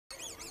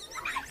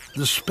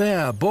The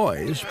spare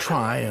boys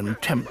try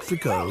and tempt the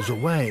girls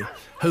away,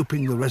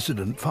 hoping the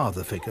resident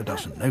father figure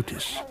doesn't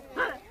notice.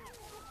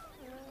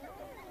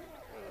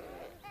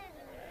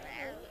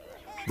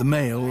 The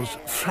males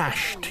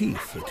flash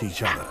teeth at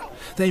each other.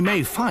 They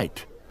may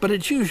fight, but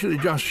it's usually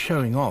just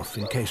showing off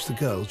in case the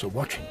girls are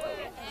watching.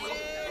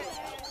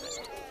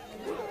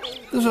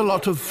 There's a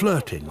lot of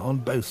flirting on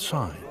both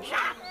sides.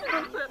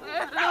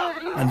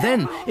 And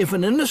then, if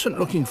an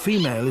innocent-looking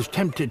female is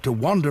tempted to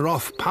wander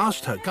off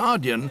past her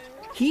guardian,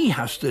 he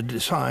has to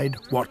decide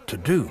what to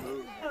do.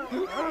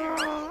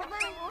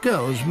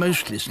 Girls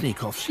mostly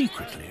sneak off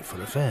secretly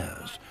for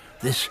affairs.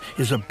 This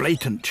is a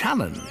blatant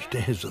challenge to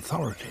his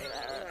authority.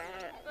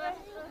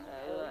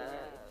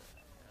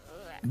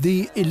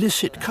 The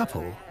illicit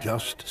couple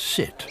just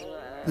sit.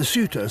 The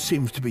suitor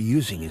seems to be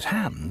using his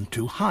hand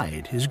to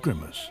hide his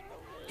grimace.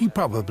 He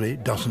probably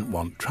doesn't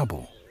want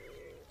trouble.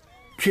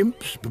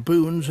 Chimps,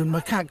 baboons and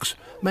macaques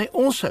may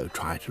also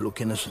try to look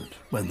innocent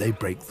when they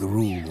break the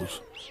rules.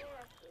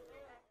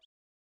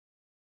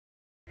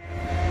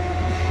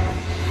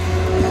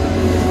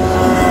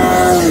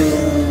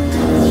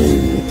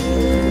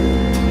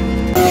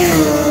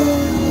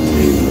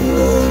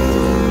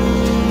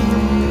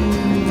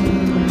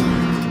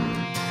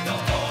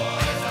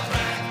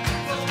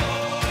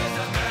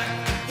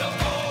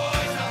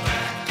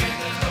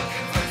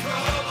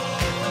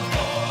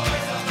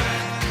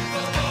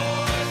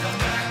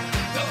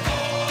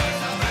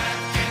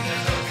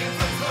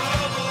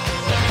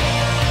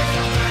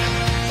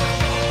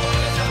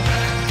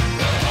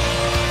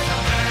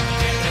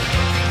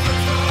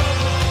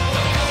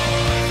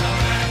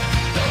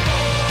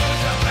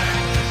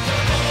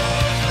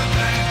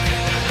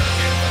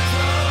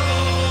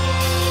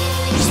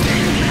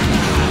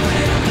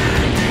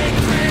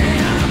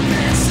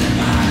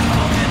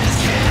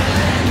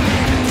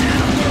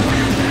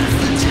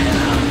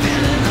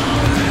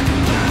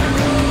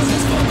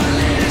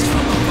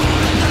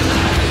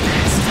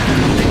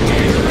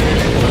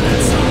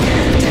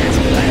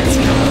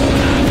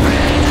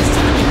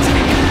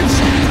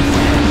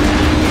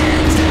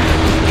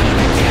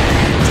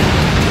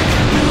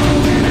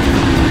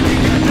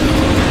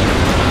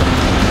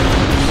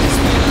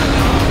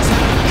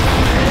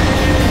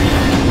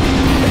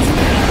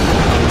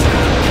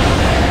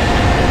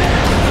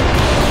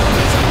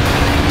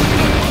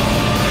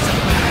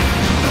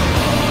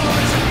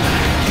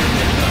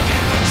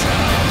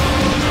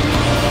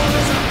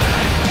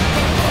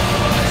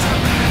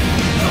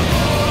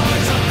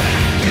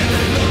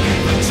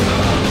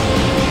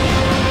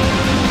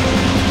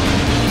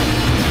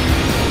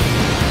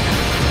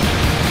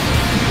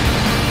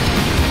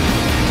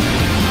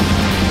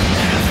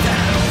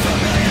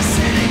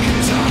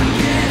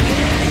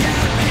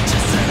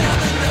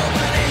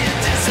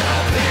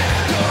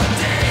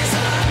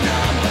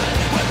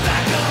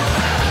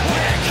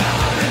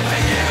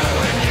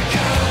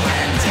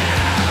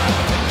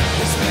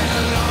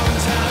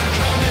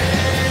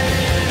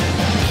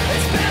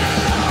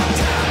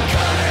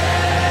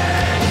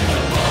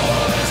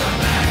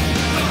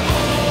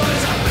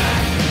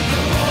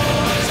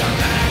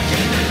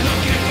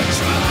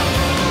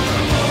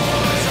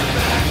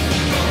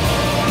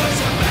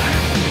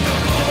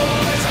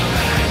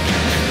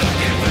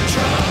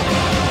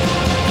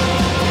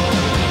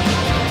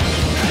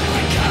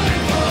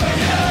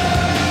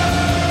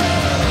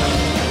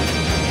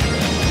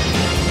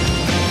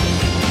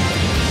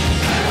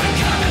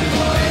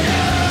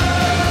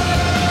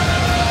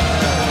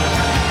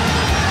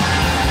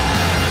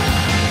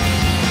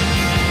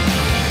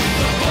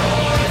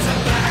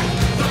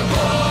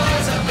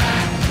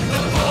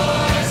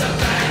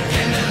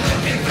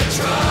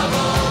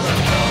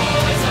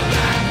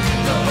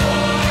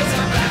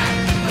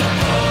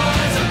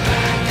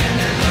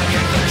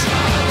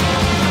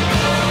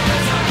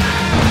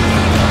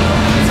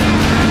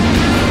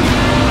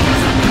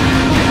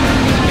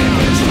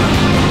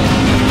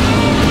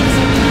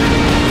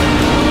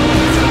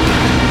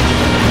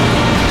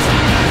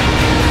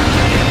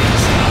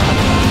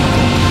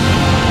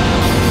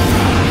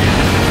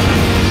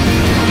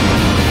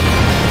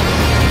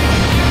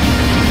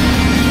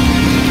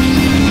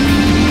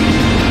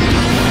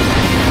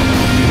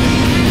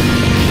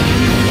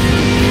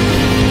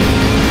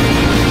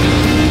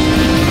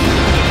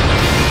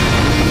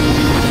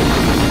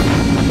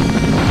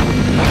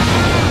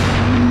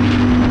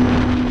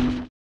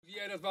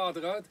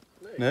 Eruit?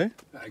 Nee?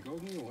 Nee, ik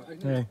ook niet, hoor. Echt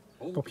niet. Nee,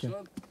 popje.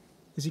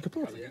 Is hij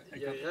kapot? Ja,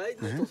 Je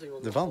rijdt net als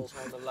iemand de van.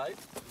 aan de lijf,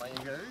 maar je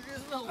geheugen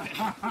is wel.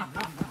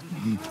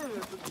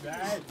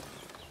 Nee.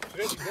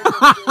 Fris, ik ben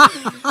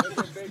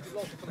een beetje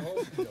lastig van de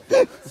hoofd.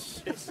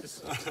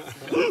 Jezus.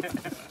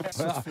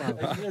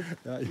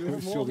 Ja,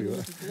 sorry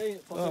hoor.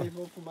 Pas even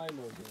op voor mijn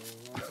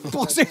motor.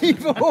 Pas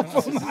even op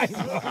voor mijn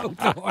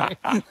motor.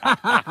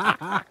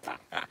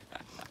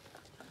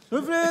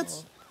 Hoi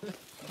Frits.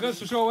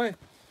 Rustig zo, hé.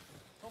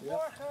 Tot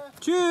morgen.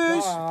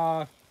 Tjus.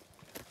 Ja.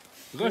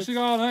 Rustig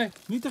aan, hé.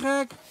 Niet te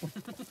gek.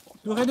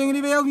 Doe geen dingen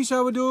die wij ook niet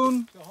zouden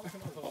doen.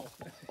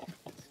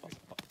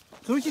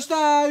 Groetjes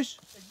thuis.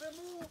 Ik ben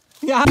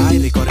moe. Ja. Ay,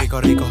 rico, rico,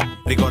 rico.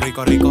 Rico,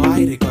 rico, rico,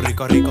 ay, rico,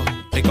 rico, rico.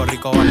 Rico,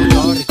 rico,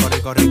 vamos, rico,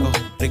 rico, rico.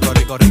 Rico,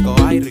 rico, rico,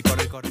 ay, rico,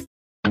 rico, rico.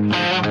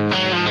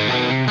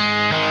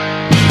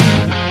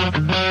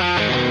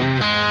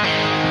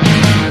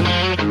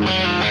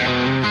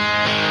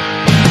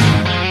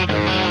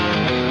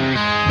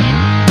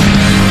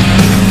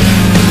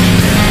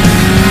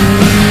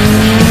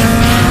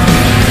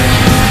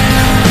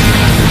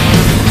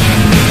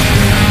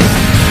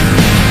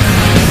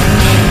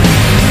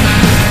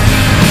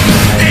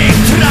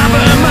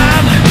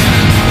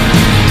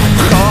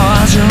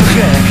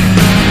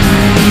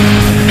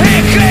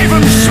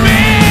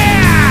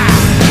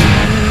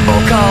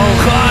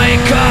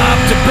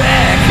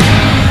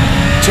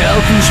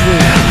 Telkens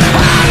weer.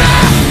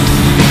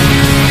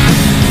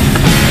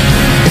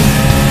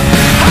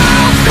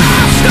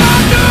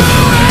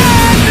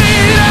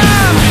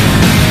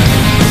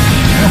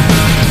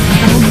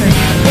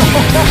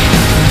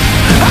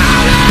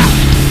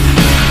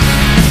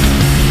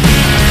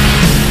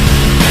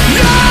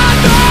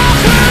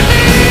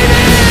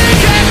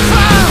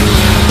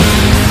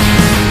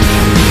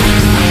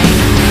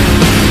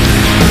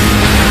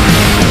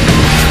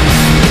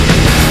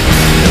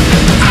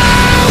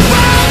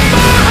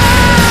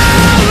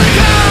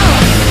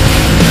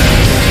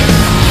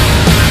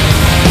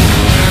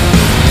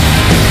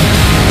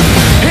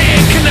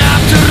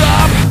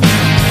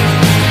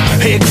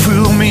 Ik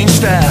voel me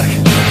sterk,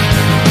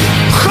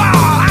 ga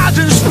uit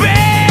een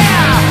speer.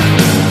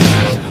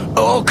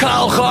 Ook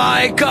al ga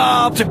ik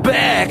op de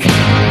bek,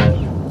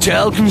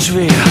 telkens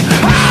weer.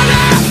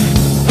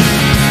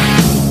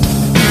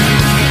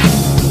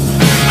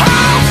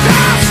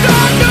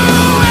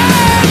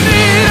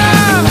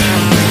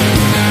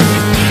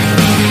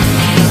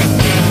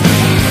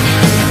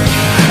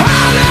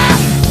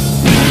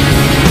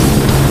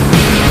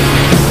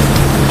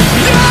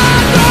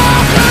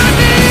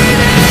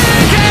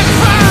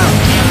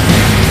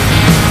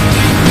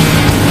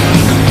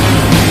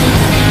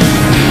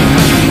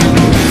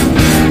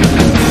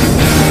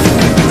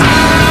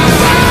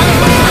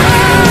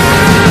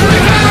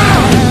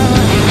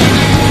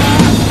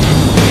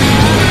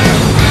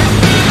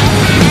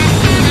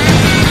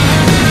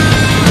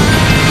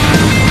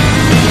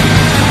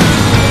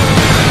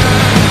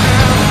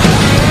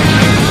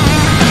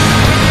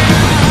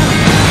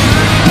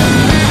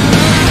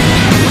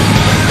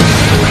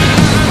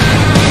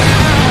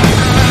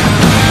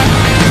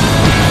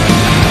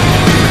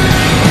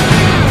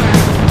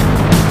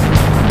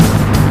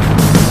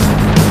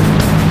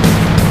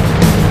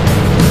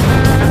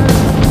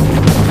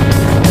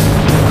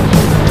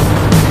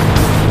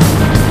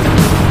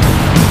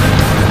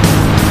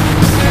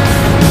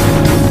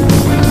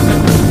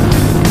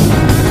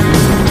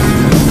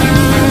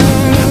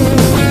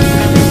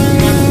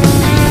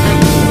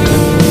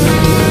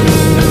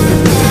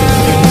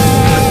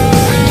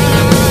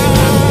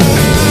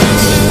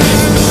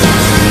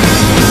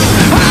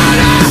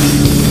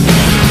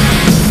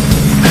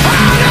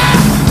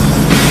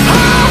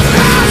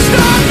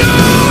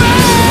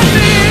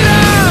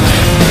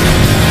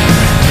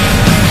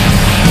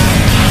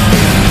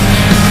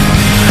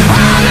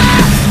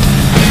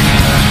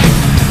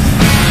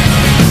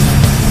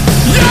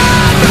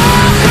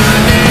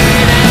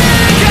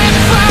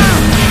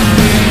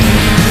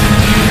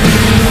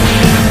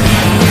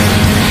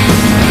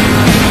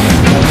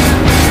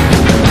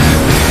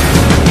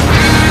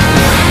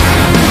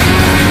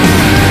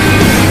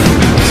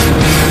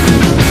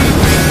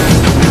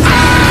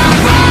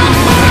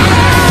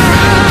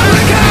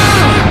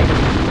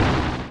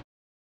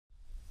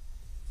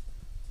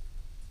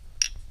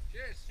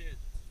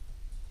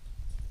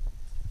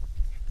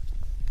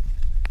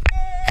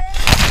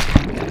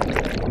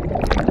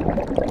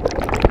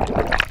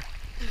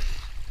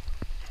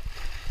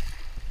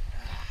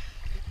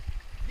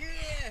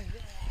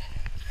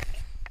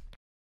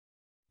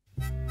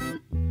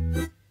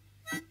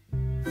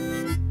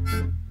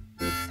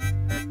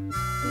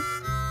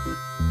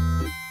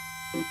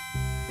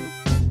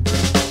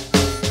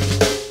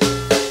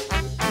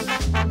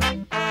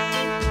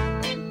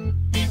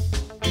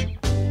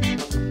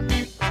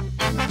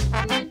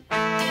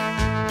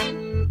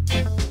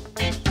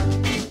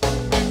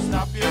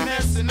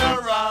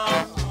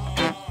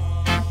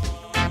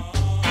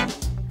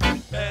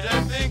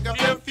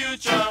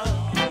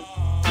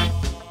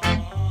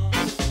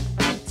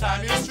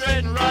 Time is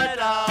straight and right.